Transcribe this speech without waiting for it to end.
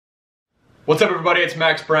What's up, everybody? It's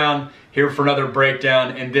Max Browne here for another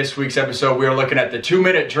breakdown. In this week's episode, we are looking at the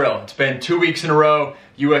 2-minute drill. It's been 2 weeks in a row.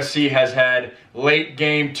 USC has had late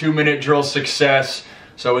game 2-minute drill success.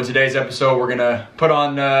 So in today's episode, we're gonna put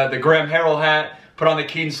on the Graham Harrell hat, put on the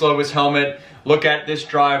Kedon Slovis helmet, look at this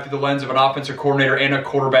drive through the lens of an offensive coordinator and a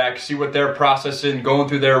quarterback, see what they're processing, going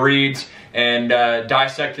through their reads, and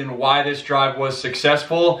dissecting why this drive was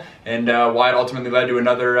successful and why it ultimately led to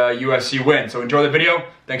another USC win. So enjoy the video.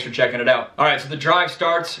 Thanks for checking it out. All right, so the drive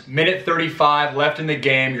starts, minute 35 left in the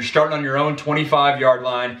game. You're starting on your own 25-yard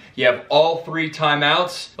line. You have all 3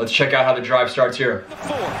 timeouts. Let's check out how the drive starts here.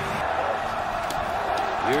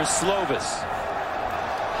 Here's Slovis.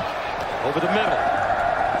 Over the middle.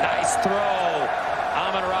 Nice throw.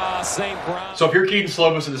 St. Browne. So if you're Kedon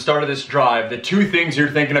Slovis at the start of this drive, the 2 things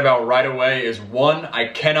you're thinking about right away is, 1, I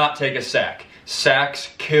cannot take a sack.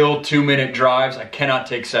 Sacks kill 2-minute drives. I cannot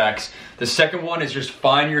take sacks. The second one is just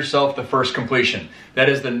find yourself the first completion. That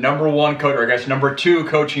is the number 1 coach, or I guess number 2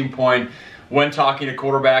 coaching point when talking to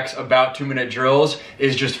quarterbacks about 2-minute drills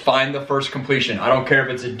is just find the first completion. I don't care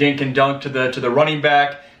if it's a dink and dunk to the running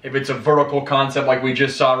back, if it's a vertical concept like we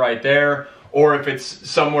just saw right there, or if it's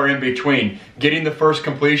somewhere in between. Getting the first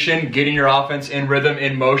completion, getting your offense in rhythm,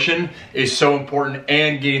 in motion is so important,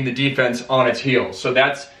 and getting the defense on its heels. So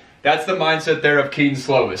that's the mindset there of Kedon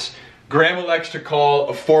Slovis. Graham elects to call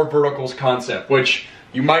a 4 verticals concept, which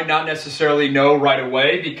you might not necessarily know right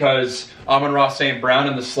away because Amon-Ra St. Brown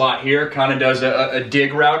in the slot here kind of does a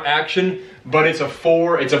dig route action, but it's a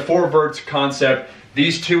 4 verts concept.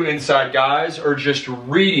 These 2 inside guys are just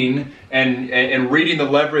reading and reading the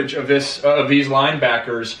leverage of these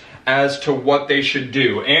linebackers as to what they should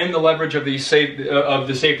do, and the leverage of the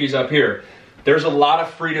safeties up here. There's a lot of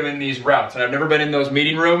freedom in these routes, and I've never been in those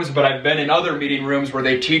meeting rooms, but I've been in other meeting rooms where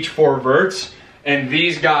they teach 4 verts, and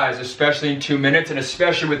these guys, especially in 2 minutes, and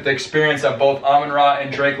especially with the experience that both Amon-Ra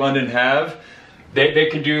and Drake London have, they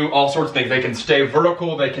can do all sorts of things. They can stay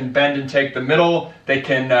vertical, they can bend and take the middle, they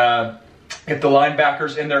can if the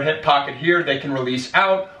linebackers in their hip pocket here, they can release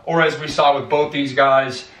out, or as we saw with both these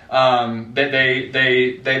guys,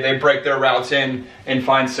 they break their routes in and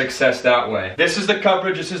find success that way. This is the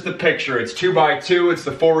coverage, this is the picture. It's 2 by 2, it's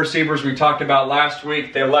the 4 receivers we talked about last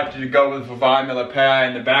week. They elected to go with Vavae Malepeai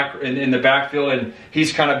in the backfield, and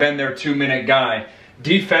he's kind of been their 2-minute guy.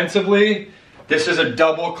 Defensively, this is a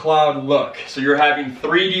double cloud look. So you're having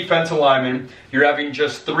 3 defensive linemen, you're having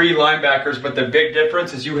just 3 linebackers, but the big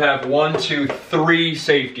difference is you have 1, 2, 3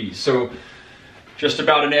 safeties. So just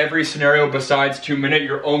about in every scenario besides 2-minute,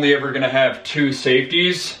 you're only ever gonna have 2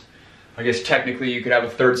 safeties. I guess technically you could have a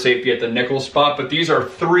 3rd safety at the nickel spot, but these are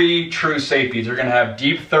 3 true safeties. You're gonna have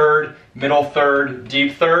deep 3rd, middle 3rd,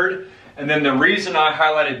 deep 3rd. And then the reason I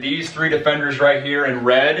highlighted these 3 defenders right here in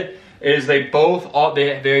red is they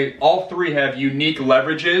all 3 have unique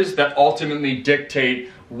leverages that ultimately dictate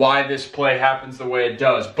why this play happens the way it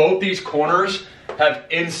does. Both these corners have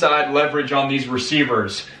inside leverage on these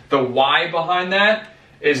receivers. The why behind that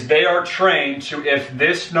is they are trained to, if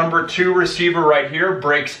this number 2 receiver right here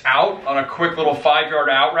breaks out on a quick little 5-yard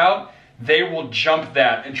out route, they will jump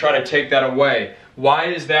that and try to take that away. Why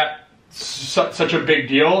is that such a big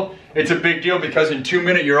deal? It's a big deal because in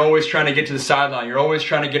 2-minute, you're always trying to get to the sideline. You're always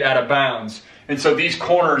trying to get out of bounds. And so these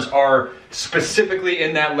corners are specifically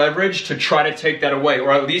in that leverage to try to take that away,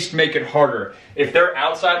 or at least make it harder. If they're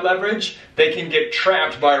outside leverage, they can get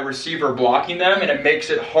trapped by a receiver blocking them, and it makes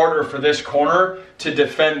it harder for this corner to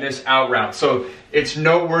defend this out route. So it's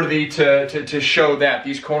noteworthy to show that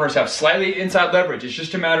these corners have slightly inside leverage. It's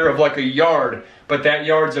just a matter of like a yard, but that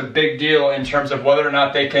yard's a big deal in terms of whether or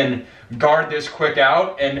not they can guard this quick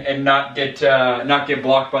out and not get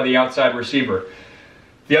blocked by the outside receiver.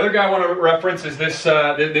 The other guy I want to reference is this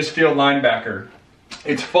field linebacker.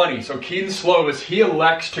 It's funny. So Kedon Slovis, he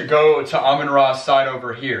elects to go to Amon-Ra's side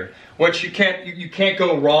over here, which you can't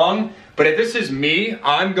go wrong. But if this is me,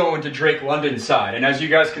 I'm going to Drake London's side. And as you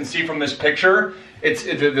guys can see from this picture,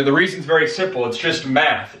 the reason's very simple. It's just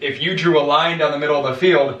math. If you drew a line down the middle of the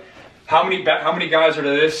field, how many guys are to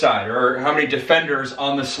this side, or how many defenders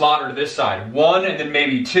on the slot are to this side? 1 and then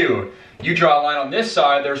maybe 2. You draw a line on this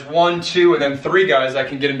side, there's 1, 2, and then 3 guys that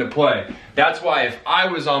can get into play. That's why if I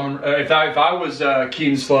was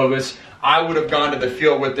Kedon Slovis, I would have gone to the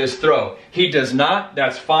field with this throw. He does not.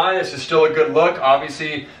 That's fine. This is still a good look.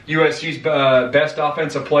 Obviously, USC's best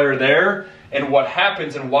offensive player there. And what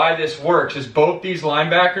happens and why this works is both these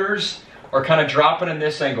linebackers are kind of dropping in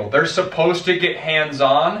this angle. They're supposed to get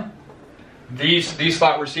hands-on. These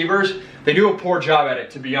slot receivers, they do a poor job at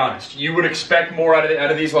it, to be honest. You would expect more out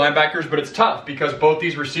of these linebackers, but it's tough because both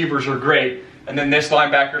these receivers are great, and then this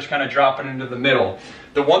linebacker's kind of dropping into the middle.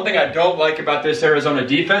 The one thing I don't like about this Arizona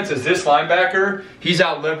defense is this linebacker, he's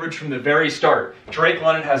out leveraged from the very start. Drake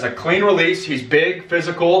London has a clean release. He's big,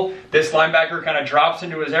 physical. This linebacker kind of drops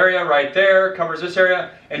into his area right there, covers this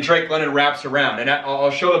area, and Drake London wraps around. And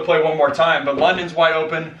I'll show the play one more time, but London's wide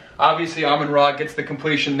open. Obviously, Amon-Ra gets the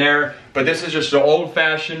completion there, but this is just an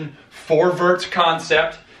old-fashioned four-verts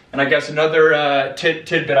concept. And I guess another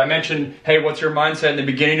tidbit, I mentioned, hey, what's your mindset in the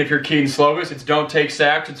beginning if you're Keaton Slovis? It's don't take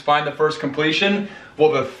sacks, it's find the first completion.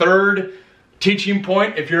 Well, the third teaching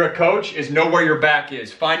point, if you're a coach, is know where your back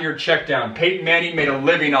is. Find your check down. Peyton Manning made a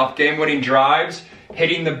living off game-winning drives,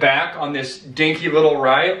 hitting the back on this dinky little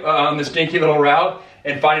route,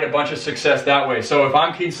 and finding a bunch of success that way. So if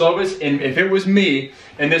I'm Keaton Slovis, and if it was me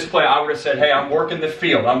in this play, I would have said, hey, I'm working the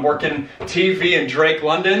field. I'm working TV and Drake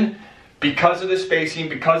London, because of the spacing,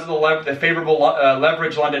 because of the favorable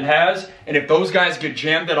leverage London has. And if those guys get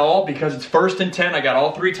jammed at all, because it's 1st and 10, I got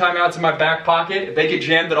all 3 timeouts in my back pocket. If they get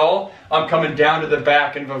jammed at all, I'm coming down to the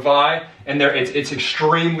back and Vavae, and it's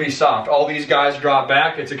extremely soft. All these guys drop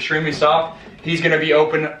back. It's extremely soft. He's going to be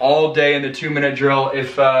open all day in the 2-minute drill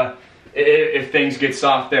if things get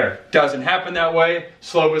soft there. Doesn't happen that way.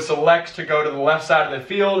 Slovis elects to go to the left side of the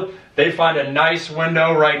field. They find a nice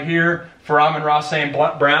window right here for Amon-Ra St.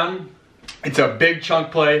 Browne. It's a big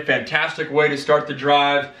chunk play, fantastic way to start the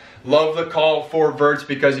drive. Love the call for verts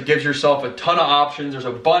because it gives yourself a ton of options. There's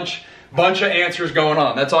a bunch of answers going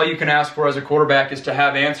on. That's all you can ask for as a quarterback, is to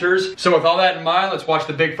have answers. So with all that in mind, let's watch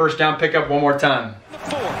the big first down pickup one more time.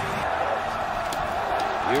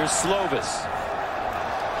 Here's Slovis.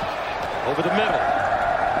 Over the middle.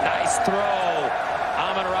 Nice throw.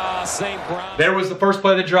 Amon-Ra St. Browne. There was the first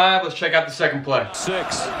play of the drive. Let's check out the second play.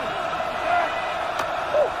 6.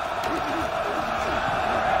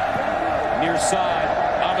 Near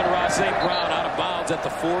side, Amon-Ra St. Browne out of bounds at the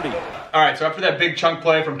 40. All right, so after that big chunk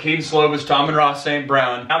play from Keaton Slovis to Amon-Ra St.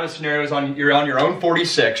 Browne, now the scenario is you're on your own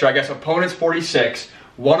 46, or I guess opponent's 46,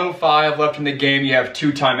 1:05 left in the game, you have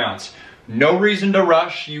 2 timeouts. No reason to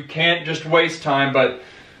rush. You can't just waste time, but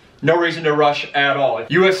no reason to rush at all.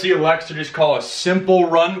 USC elects to just call a simple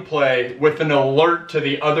run play with an alert to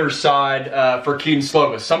the other side for Keaton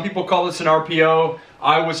Slovis. Some people call this an RPO.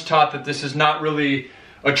 I was taught that this is not really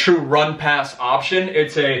a true run pass option.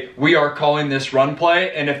 It's we are calling this run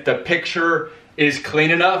play, and if the picture is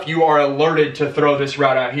clean enough, you are alerted to throw this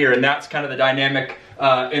route out here, and that's kind of the dynamic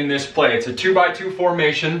in this play. It's a 2-by-2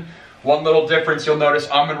 formation. One little difference you'll notice,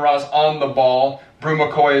 Amon-Ra's on the ball. Brue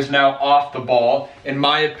McCoy is now off the ball. In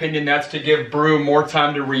my opinion, that's to give Brue more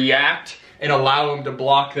time to react and allow him to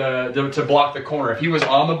block the corner. If he was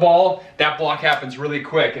on the ball, that block happens really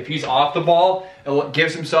quick. If he's off the ball, it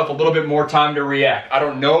gives himself a little bit more time to react. I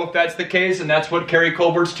don't know if that's the case, and that's what Kerry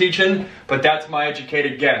Colbert's teaching, but that's my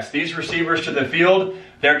educated guess. These receivers to the field,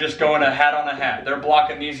 they're just going a hat on a hat. They're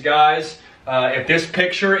blocking these guys. If this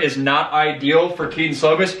picture is not ideal for Keaton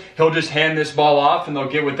Slovis, he'll just hand this ball off and they'll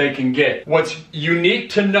get what they can get. What's unique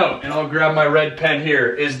to note, and I'll grab my red pen here,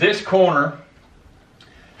 is this corner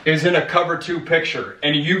is in a cover 2 picture.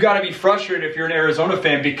 And you got to be frustrated if you're an Arizona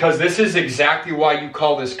fan, because this is exactly why you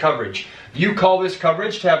call this coverage. You call this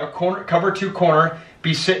coverage to have a cover 2 corner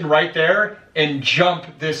be sitting right there and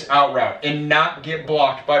jump this out route and not get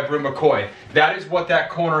blocked by Brue McCoy. That is what that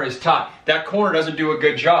corner is taught. That corner doesn't do a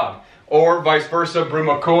good job. Or vice versa, Brue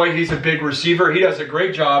McCoy, he's a big receiver, he does a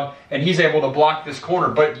great job, and he's able to block this corner.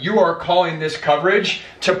 But you are calling this coverage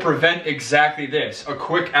to prevent exactly this, a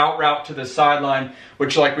quick out route to the sideline,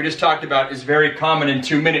 which, like we just talked about, is very common in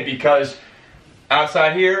 2-minute, because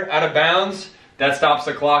outside here, out of bounds, that stops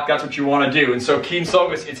the clock. That's what you want to do. And so Keaton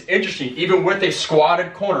Slovis, it's interesting, even with a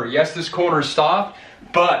squatted corner, yes, this corner is soft,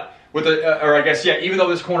 but even though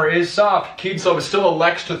this corner is soft, Keaton Slovis still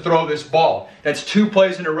elects to throw this ball. That's 2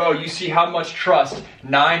 plays in a row. You see how much trust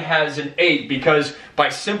 9 has in 8, because by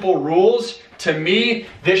simple rules, to me,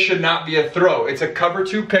 this should not be a throw. It's a cover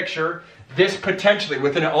 2 picture. This potentially,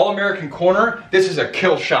 with an All-American corner, this is a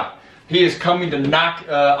kill shot. He is coming to knock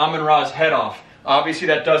Amon-Ra's head off. Obviously,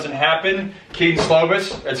 that doesn't happen. Keaton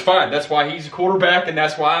Slovis, it's fine. That's why he's a quarterback, and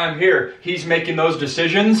that's why I'm here. He's making those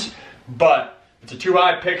decisions, but it's a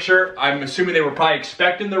 2-high picture. I'm assuming they were probably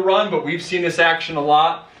expecting the run, but we've seen this action a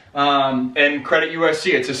lot. And credit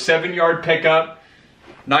USC. It's a 7-yard pickup.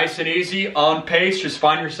 Nice and easy, on pace. Just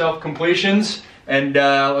find yourself completions. And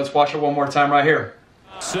let's watch it one more time right here.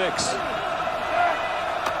 6.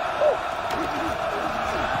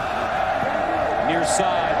 Near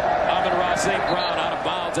side, Amon-Ra St. Browne out of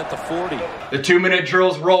bounds at the 40. The 2-minute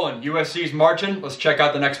drill's rolling. USC's marching. Let's check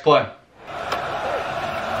out the next play.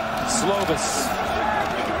 Slovis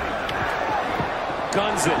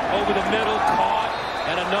guns it over the middle, caught,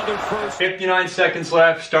 and another first. 59 seconds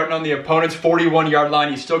left, starting on the opponent's 41-yard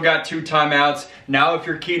line. You still got 2 timeouts. Now if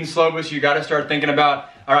you're Keaton Slovis, you got to start thinking about,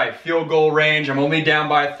 all right, field goal range. I'm only down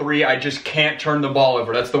by 3. I just can't turn the ball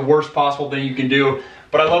over. That's the worst possible thing you can do.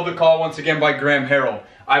 But I love the call once again by Graham Harrell.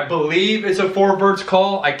 I believe it's a 4 verts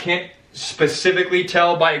call. I can't specifically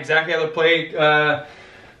tell by exactly how the play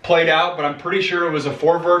played out, but I'm pretty sure it was a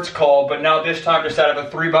 4 verts call. But now this time just out of a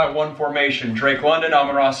 3-by-1 formation. Drake London,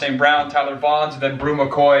 Amon-Ra St. Brown, Tyler Vaughns, and then Brewne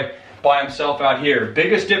McCoy by himself out here.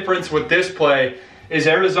 Biggest difference with this play is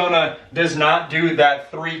Arizona does not do that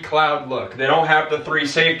 3 cloud look. They don't have the 3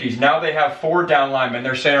 safeties. Now they have 4 down linemen.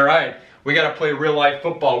 They're saying, all right, we got to play real life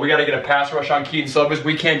football. We got to get a pass rush on Keaton Slovis.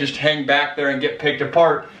 We can't just hang back there and get picked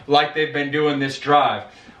apart like they've been doing this drive.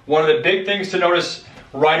 One of the big things to notice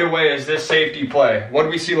right away is this safety play. What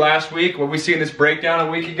did we see last week? What did we see in this breakdown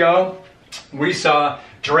a week ago? We saw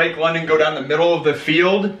Drake London go down the middle of the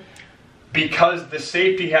field because the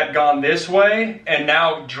safety had gone this way, and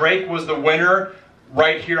now Drake was the winner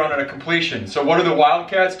right here on a completion. So what do the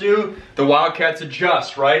Wildcats do? The Wildcats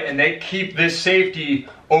adjust, right? And they keep this safety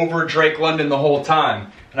over Drake London the whole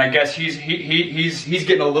time. And I guess he's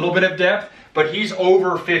getting a little bit of depth, but he's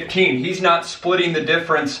over 15. He's not splitting the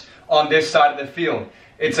difference on this side of the field.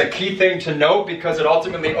 It's a key thing to note because it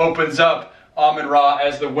ultimately opens up Amon-Ra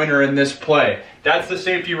as the winner in this play. That's the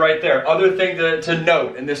safety right there. Other thing to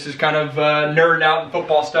note, and this is kind of nerding out in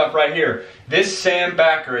football stuff right here. This Sam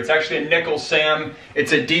backer, it's actually a nickel Sam.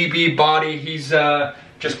 It's a DB body. He's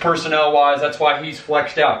just personnel-wise, that's why he's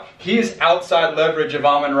flexed out. He is outside leverage of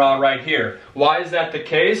Amon-Ra right here. Why is that the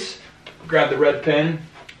case? Grab the red pin.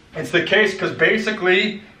 It's the case because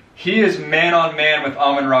basically he is man-on-man with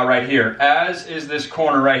Amon-Ra right here, as is this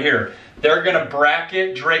corner right here. They're going to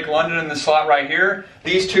bracket Drake London in the slot right here.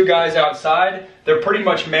 These 2 guys outside, they're pretty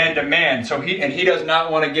much man-to-man. So he does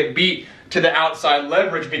not want to get beat to the outside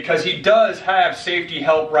leverage because he does have safety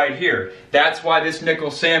help right here. That's why this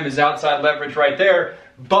nickel Sam is outside leverage right there.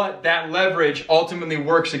 But that leverage ultimately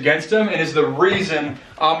works against him and is the reason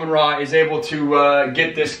Amon-Ra is able to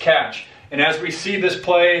get this catch. And as we see this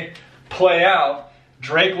play out,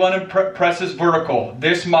 Drake London presses vertical.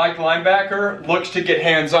 This Mike linebacker looks to get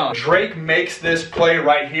hands-on. Drake makes this play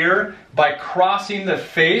right here by crossing the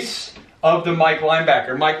face of the Mike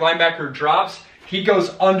linebacker. Mike linebacker drops. He goes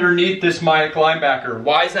underneath this Mike linebacker.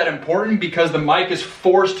 Why is that important? Because the Mike is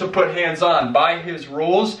forced to put hands on by his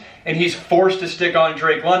rules, and he's forced to stick on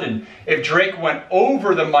Drake London. If Drake went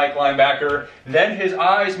over the Mike linebacker, then his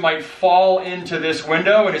eyes might fall into this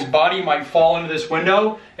window, and his body might fall into this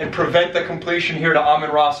window and prevent the completion here to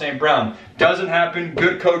Amon-Ra St. Brown. Doesn't happen.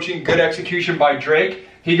 Good coaching, good execution by Drake.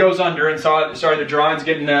 He goes under, and sorry, the drawing's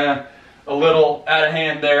getting a little out of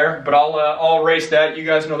hand there, but I'll erase that. You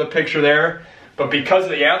guys know the picture there. But because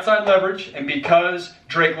of the outside leverage and because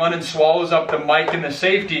Drake London swallows up the Mike and the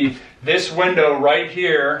safety, this window right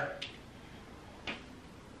here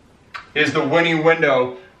is the winning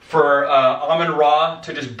window for Amon-Ra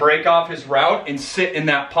to just break off his route and sit in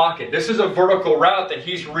that pocket. This is a vertical route that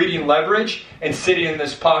he's reading leverage and sitting in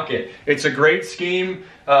this pocket. It's a great scheme.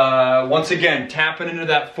 Once again, tapping into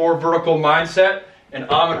that 4 vertical mindset. And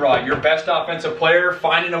Amon-Ra, your best offensive player,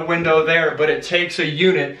 finding a window there, but it takes a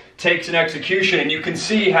unit, takes an execution, and you can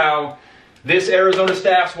see how this Arizona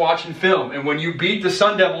staff's watching film. And when you beat the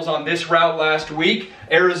Sun Devils on this route last week,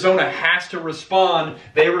 Arizona has to respond.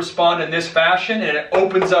 They respond in this fashion, and it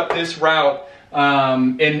opens up this route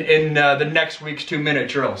in the next week's 2-minute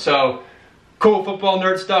drill. So, cool football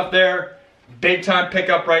nerd stuff there. Big time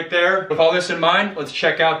pickup right there. With all this in mind, let's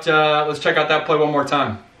check out that play one more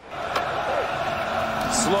time.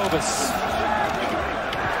 Slovis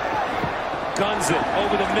guns it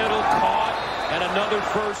over the middle, caught, and another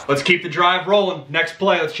first. Let's keep the drive rolling. Next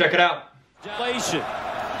play, let's check it out. Slovis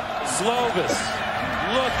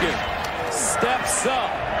looking, steps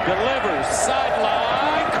up, delivers,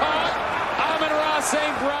 sideline, caught, Amon-Ra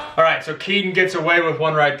St. Brown. All right, so Keaton gets away with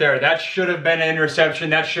one right there. That should have been an interception.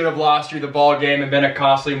 That should have lost you the ball game and been a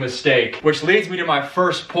costly mistake. Which leads me to my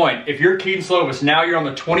first point. If you're Keaton Slovis, now you're on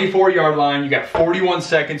the 24-yard line. You got 41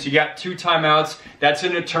 seconds. You got 2 timeouts. That's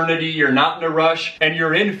an eternity. You're not in a rush. And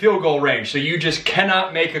you're in field goal range. So you just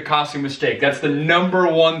cannot make a costly mistake. That's the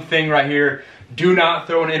 #1 thing right here. Do not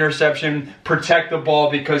throw an interception. Protect the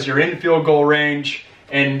ball because you're in field goal range.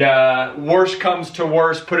 And worst comes to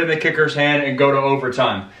worst, put it in the kicker's hand and go to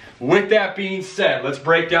overtime. With that being said, let's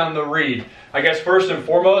break down the read. I guess first and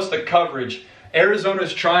foremost, the coverage.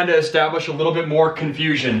 Arizona's trying to establish a little bit more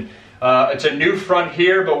confusion. It's a new front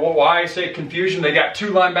here, but why I say confusion, they got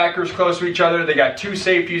 2 linebackers close to each other. They got 2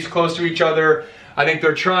 safeties close to each other. I think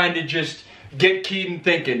they're trying to just get Keaton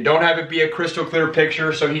thinking. Don't have it be a crystal clear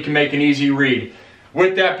picture so he can make an easy read.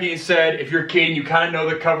 With that being said, if you're Keaton, you kind of know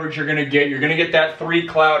the coverage you're going to get. You're going to get that 3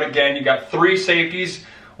 cloud again. You got 3 safeties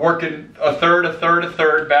working a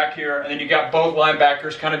third back here, and then you got both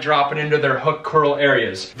linebackers kind of dropping into their hook curl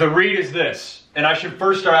areas. The read is this, and I should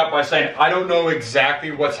first start out by saying I don't know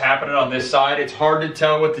exactly what's happening on this side. It's hard to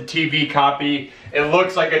tell with the TV copy. It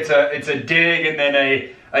looks like it's a dig and then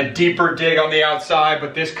a deeper dig on the outside,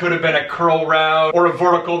 but this could have been a curl route or a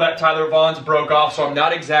vertical that Tyler Vaughn's broke off, so I'm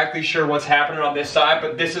not exactly sure what's happening on this side,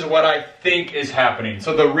 but this is what I think is happening.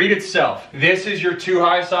 So the read itself, this is your 2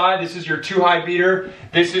 high side, this is your 2 high beater,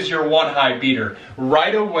 this is your 1 high beater.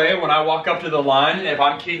 Right away, when I walk up to the line, if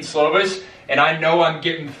I'm Keaton Slovis, and I know I'm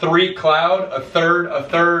getting 3 cloud, a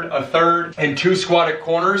third, and 2 squatted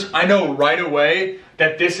corners, I know right away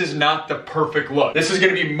that this is not the perfect look. This is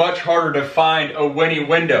going to be much harder to find a winning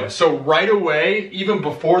window. So right away, even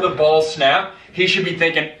before the ball snap, he should be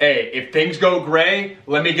thinking, hey, if things go gray,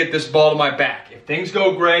 let me get this ball to my back. If things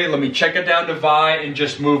go gray, let me check it down to Vi and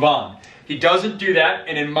just move on. He doesn't do that,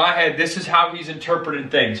 and in my head, this is how he's interpreting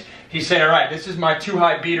things. He's saying, all right, this is my 2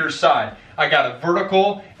 high beater side. I got a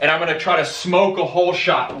vertical, and I'm going to try to smoke a hole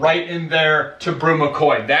shot right in there to Brew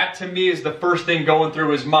McCoy. That, to me, is the first thing going through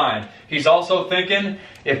his mind. He's also thinking,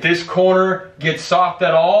 if this corner gets soft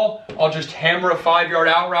at all, I'll just hammer a 5-yard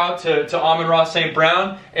out route to Amon-Ra St.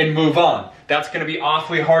 Brown and move on. That's going to be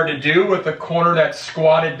awfully hard to do with a corner that's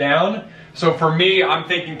squatted down. So for me, I'm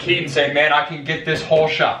thinking Keaton saying, man, I can get this hole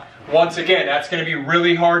shot. Once again, that's going to be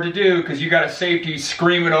really hard to do because you got a safety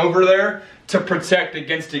screaming over there to protect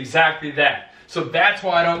against exactly that. So that's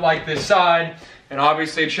why I don't like this side. And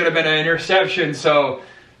obviously it should have been an interception. So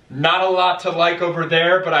not a lot to like over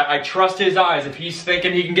there, but I trust his eyes. If he's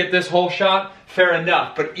thinking he can get this whole shot, fair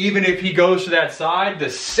enough. But even if he goes to that side, the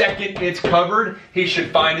second it's covered, he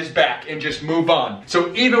should find his back and just move on.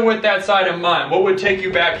 So even with that side in mind, what would take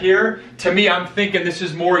you back here? To me, I'm thinking this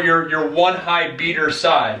is more your 1 high beater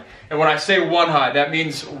side. And when I say 1 high, that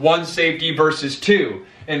means 1 safety versus 2.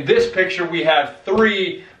 In this picture, we have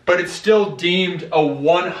 3, but it's still deemed a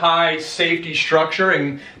 1 high safety structure,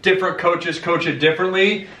 and different coaches coach it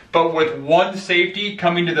differently. But with 1 safety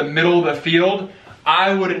coming to the middle of the field,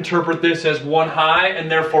 I would interpret this as 1 high, and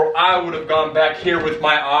therefore I would have gone back here with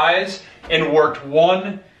my eyes and worked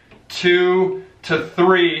 1, 2 to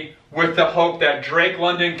 3 with the hope that Drake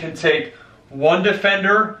London can take 1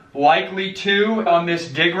 defender, likely 2 on this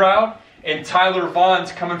dig route, and Tyler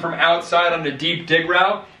Vaughn's coming from outside on the deep dig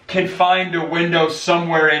route can find a window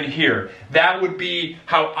somewhere in here. That would be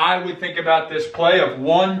how I would think about this play of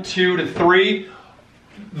 1, 2 to 3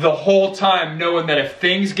 the whole time, knowing that if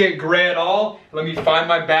things get gray at all, let me find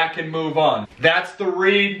my back and move on. That's the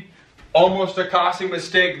read. Almost a costly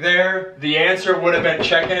mistake there. The answer would have been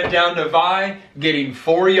checking it down to Vi, getting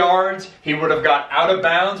 4 yards. He would have got out of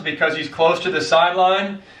bounds because he's close to the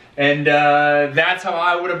sideline. And that's how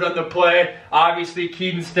I would have done the play. Obviously,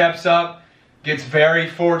 Keaton steps up, gets very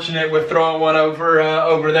fortunate with throwing one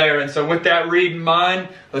over there. And so with that read in mind,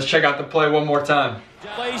 let's check out the play one more time.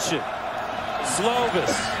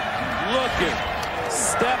 Slovis looking,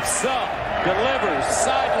 steps up, delivers,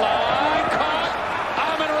 sideline, caught,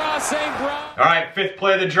 Amon-Ra St. Brown. All right, 5th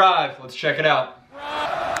play of the drive. Let's check it out.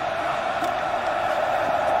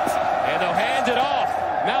 And they'll hand it off.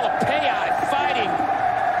 Malapei fighting,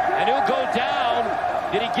 and he'll go down.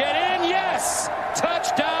 Did he get in? Yes!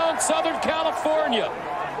 Touchdown, Southern California.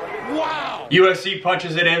 Wow! USC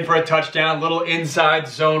punches it in for a touchdown. Little inside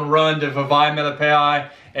zone run to Vavae Malapei.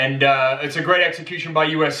 And it's a great execution by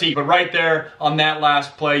USC. But right there on that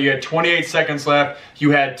last play, you had 28 seconds left.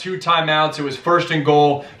 You had 2 timeouts. It was 1st and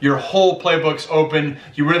goal. Your whole playbook's open.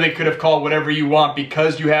 You really could have called whatever you want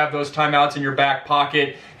because you have those timeouts in your back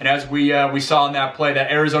pocket. And as we saw in that play, that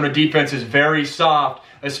Arizona defense is very soft,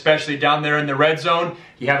 especially down there in the red zone.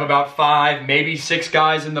 You have about 5, maybe 6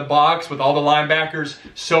 guys in the box with all the linebackers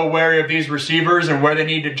so wary of these receivers and where they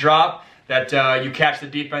need to drop that you catch the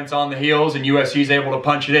defense on the heels and USC is able to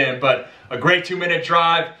punch it in. But a great 2-minute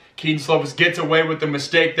drive. Keaton Slovis gets away with the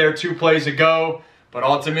mistake there 2 plays ago, but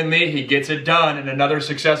ultimately he gets it done in another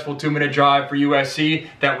successful 2-minute drive for USC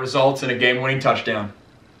that results in a game-winning touchdown.